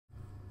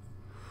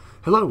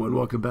Hello and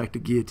welcome back to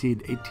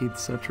Guillotine 18th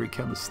Century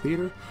Chemist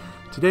Theater.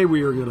 Today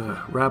we are going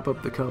to wrap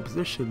up the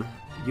composition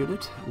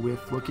unit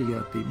with looking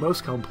at the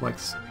most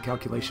complex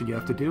calculation you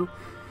have to do,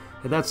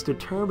 and that's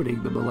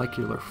determining the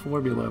molecular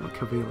formula of a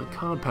covalent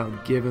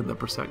compound given the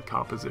percent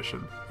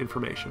composition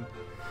information.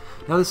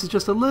 Now this is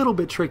just a little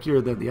bit trickier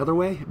than the other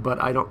way,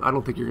 but I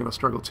don't think you're going to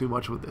struggle too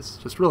much with this.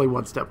 Just really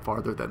one step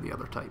farther than the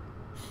other type.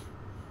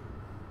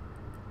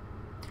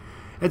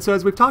 And so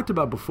as we've talked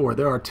about before,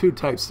 there are two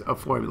types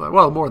of formula.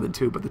 Well, more than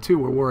two, but the two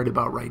we're worried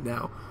about right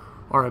now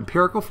are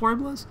empirical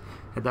formulas,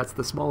 and that's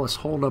the smallest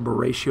whole number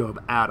ratio of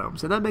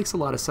atoms. And that makes a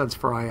lot of sense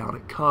for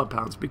ionic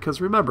compounds because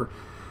remember,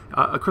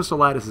 a crystal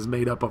lattice is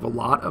made up of a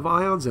lot of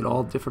ions in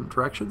all different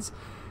directions.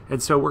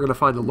 And so we're going to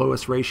find the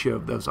lowest ratio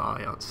of those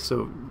ions.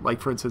 So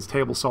like for instance,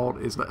 table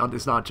salt is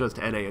not just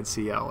Na and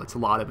Cl. It's a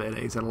lot of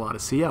Nas and a lot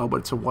of Cl,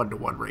 but it's a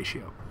 1-to-1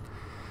 ratio.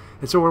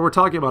 And so when we're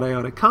talking about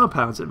ionic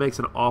compounds, it makes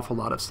an awful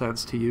lot of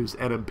sense to use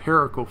an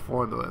empirical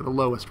formula, the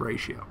lowest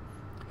ratio.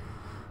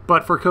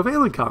 But for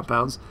covalent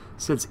compounds,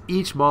 since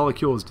each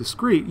molecule is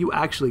discrete, you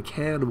actually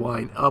can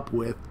wind up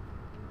with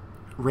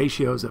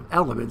ratios of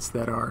elements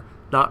that are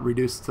not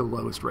reduced to the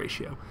lowest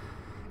ratio.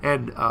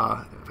 And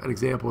an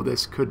example of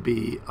this could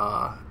be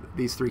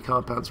these three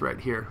compounds right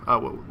here.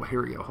 Well,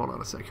 here we go. Hold on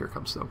a sec. Here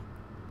comes some.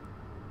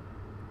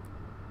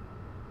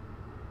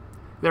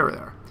 There we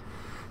are.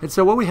 And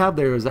so what we have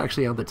there is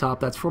actually on the top,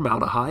 that's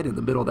formaldehyde, in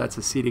the middle that's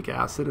acetic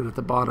acid, and at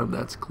the bottom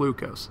that's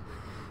glucose.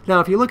 Now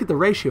if you look at the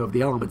ratio of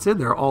the elements in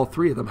there, all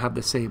three of them have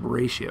the same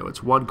ratio.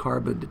 It's 1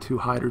 carbon to 2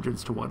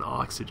 hydrogens to 1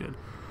 oxygen.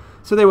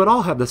 So they would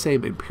all have the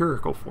same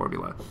empirical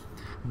formula.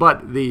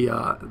 But the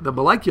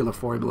molecular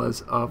formulas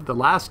of the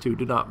last two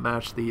do not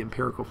match the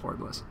empirical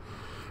formulas.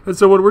 And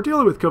so when we're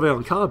dealing with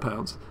covalent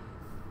compounds,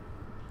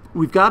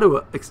 we've got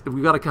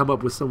to come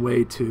up with some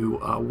way to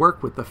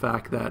work with the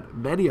fact that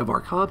many of our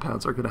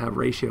compounds are going to have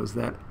ratios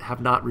that have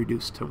not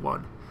reduced to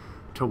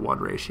 1-to-1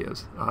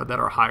 ratios that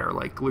are higher,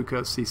 like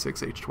glucose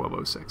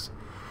C6H12O6.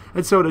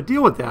 And so to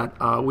deal with that,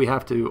 we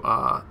have to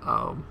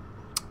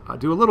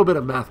do a little bit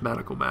of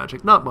mathematical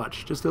magic. Not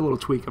much, just a little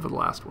tweak over the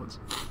last ones.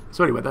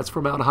 So anyway, that's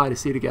formaldehyde,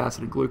 acetic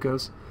acid, and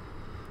glucose.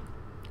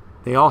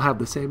 They all have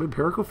the same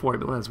empirical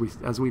formula,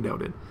 as we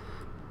noted,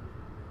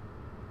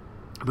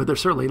 but they're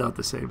certainly not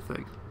the same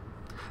thing.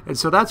 And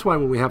so that's why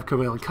when we have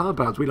covalent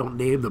compounds, we don't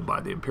name them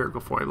by the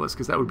empirical formulas,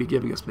 because that would be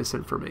giving us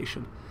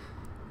misinformation.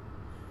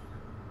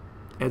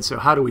 And so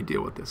how do we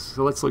deal with this?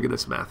 So let's look at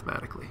this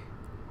mathematically.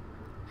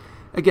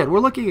 Again, we're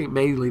looking at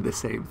mainly the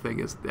same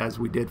thing as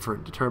we did for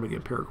determining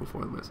empirical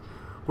formulas.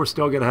 We're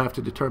still going to have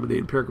to determine the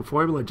empirical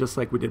formula just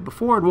like we did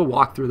before, and we'll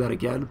walk through that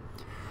again.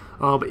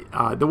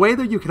 The way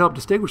that you can help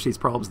distinguish these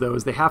problems, though,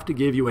 is they have to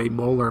give you a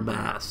molar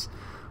mass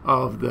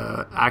of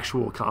the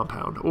actual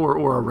compound,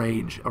 or a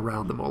range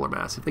around the molar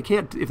mass. If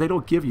they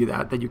don't give you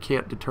that, then you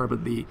can't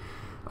determine the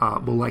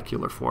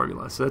molecular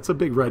formula. So that's a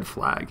big red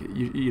flag.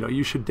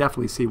 You should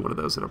definitely see one of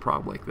those in a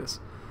problem like this.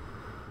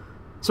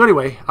 So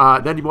anyway,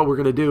 then what we're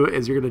going to do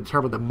is you're going to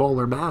determine the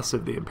molar mass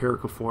of the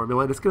empirical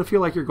formula, and it's going to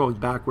feel like you're going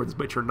backwards,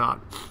 but you're not.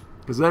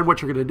 Because then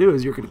what you're going to do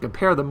is you're going to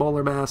compare the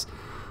molar mass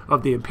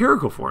of the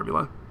empirical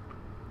formula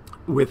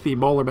with the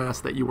molar mass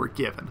that you were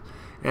given.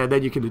 And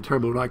then you can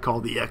determine what I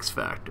call the X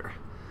factor.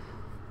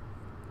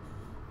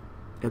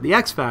 And the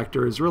X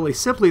factor is really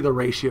simply the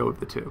ratio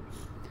of the two.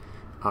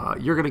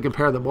 You're going to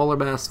compare the molar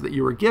mass that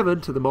you were given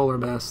to the molar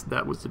mass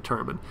that was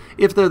determined.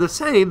 If they're the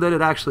same, then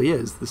it actually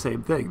is the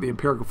same thing. The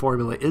empirical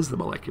formula is the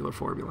molecular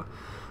formula.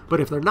 But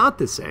if they're not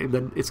the same,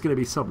 then it's going to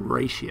be some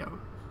ratio.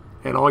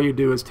 And all you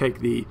do is take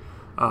the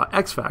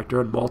X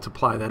factor and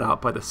multiply that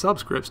out by the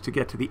subscripts to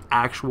get to the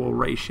actual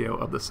ratio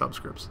of the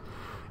subscripts.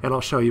 And I'll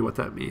show you what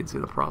that means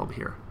in the problem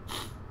here,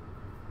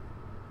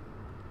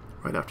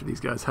 right after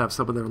these guys have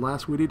some of their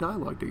last witty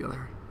dialogue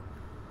together.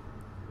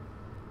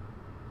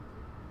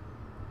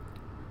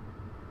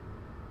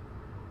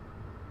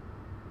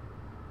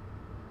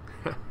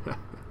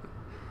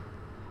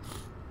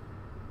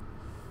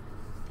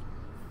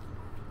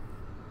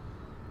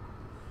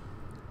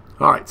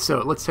 All right, so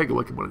let's take a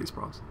look at one of these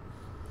problems.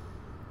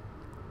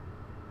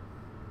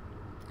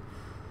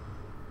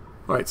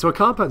 All right, so a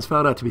compound's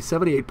found out to be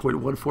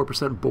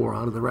 78.14%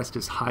 boron, and the rest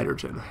is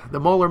hydrogen. The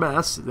molar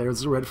mass,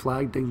 there's a red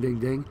flag, ding, ding,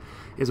 ding,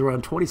 is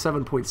around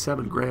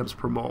 27.7 grams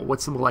per mole.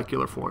 What's the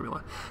molecular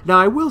formula? Now,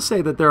 I will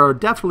say that there are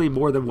definitely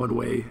more than one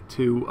way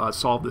to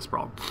solve this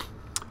problem.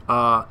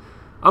 I'm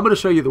going to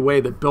show you the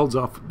way that builds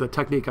off the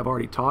technique I've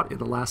already taught in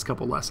the last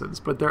couple lessons,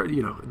 but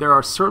there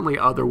are certainly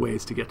other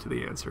ways to get to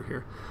the answer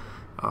here.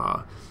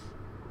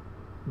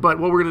 But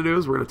what we're going to do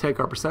is we're going to take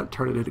our percent,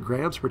 turn it into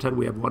grams, pretend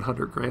we have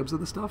 100 grams of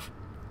the stuff.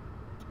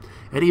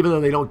 And even though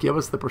they don't give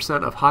us the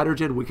percent of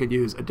hydrogen, we can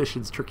use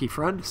addition's tricky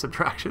friend,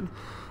 subtraction,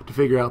 to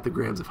figure out the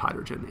grams of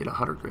hydrogen in a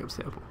 100-gram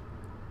sample.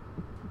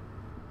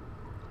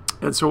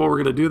 And so what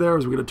we're going to do there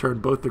is we're going to turn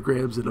both the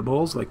grams into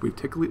moles like we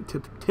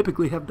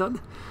typically have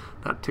done.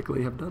 Not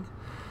typically have done.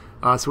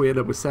 So we end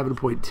up with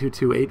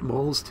 7.228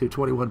 moles to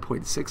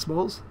 21.6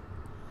 moles.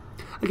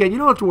 Again, you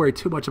don't have to worry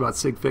too much about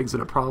sig figs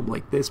in a problem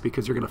like this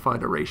because you're going to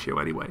find a ratio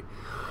anyway.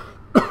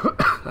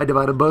 I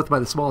divide them both by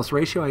the smallest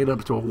ratio. I end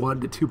up to a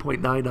 1 to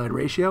 2.99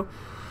 ratio.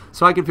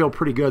 So I can feel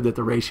pretty good that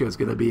the ratio is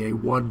going to be a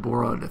 1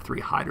 boron to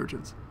 3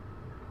 hydrogens.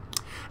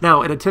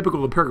 Now, in a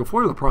typical empirical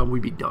formula problem,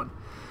 we'd be done.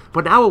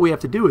 But now what we have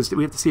to do is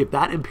we have to see if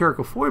that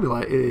empirical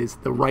formula is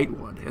the right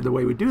one. And the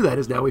way we do that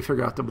is now we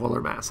figure out the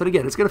molar mass. And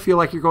again, it's going to feel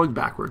like you're going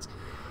backwards.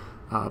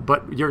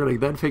 But you're going to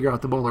then figure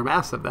out the molar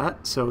mass of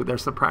that. So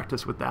there's some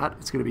practice with that.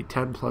 It's going to be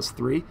 10 plus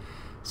 3.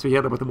 So you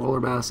end up with a molar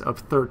mass of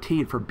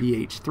 13 for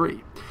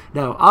BH3.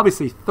 Now,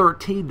 obviously,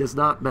 13 does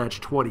not match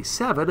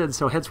 27, and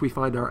so hence we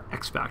find our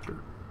X factor.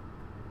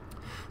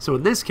 So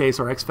in this case,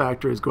 our X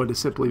factor is going to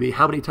simply be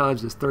how many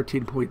times does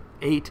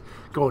 13.8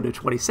 go into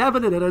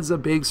 27, and it ends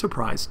up being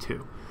surprise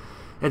 2.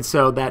 And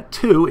so that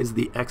 2 is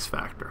the X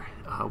factor,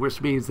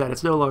 which means that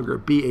it's no longer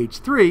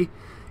BH3,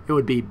 it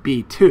would be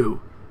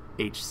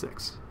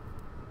B2H6.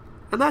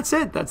 And that's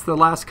it. That's the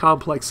last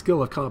complex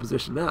skill of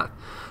composition math.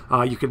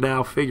 You can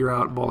now figure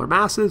out molar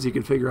masses. You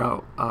can figure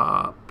out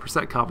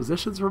percent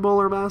compositions for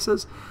molar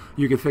masses.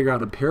 You can figure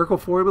out empirical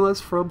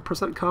formulas from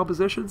percent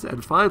compositions.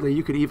 And finally,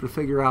 you can even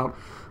figure out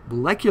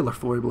molecular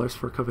formulas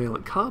for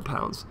covalent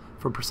compounds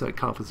from percent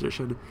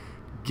composition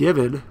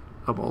given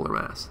a molar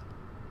mass.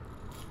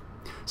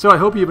 So I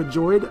hope you've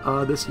enjoyed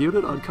this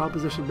unit on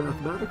composition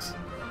mathematics.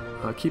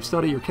 Keep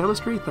studying your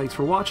chemistry. Thanks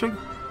for watching,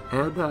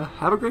 and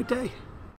have a great day.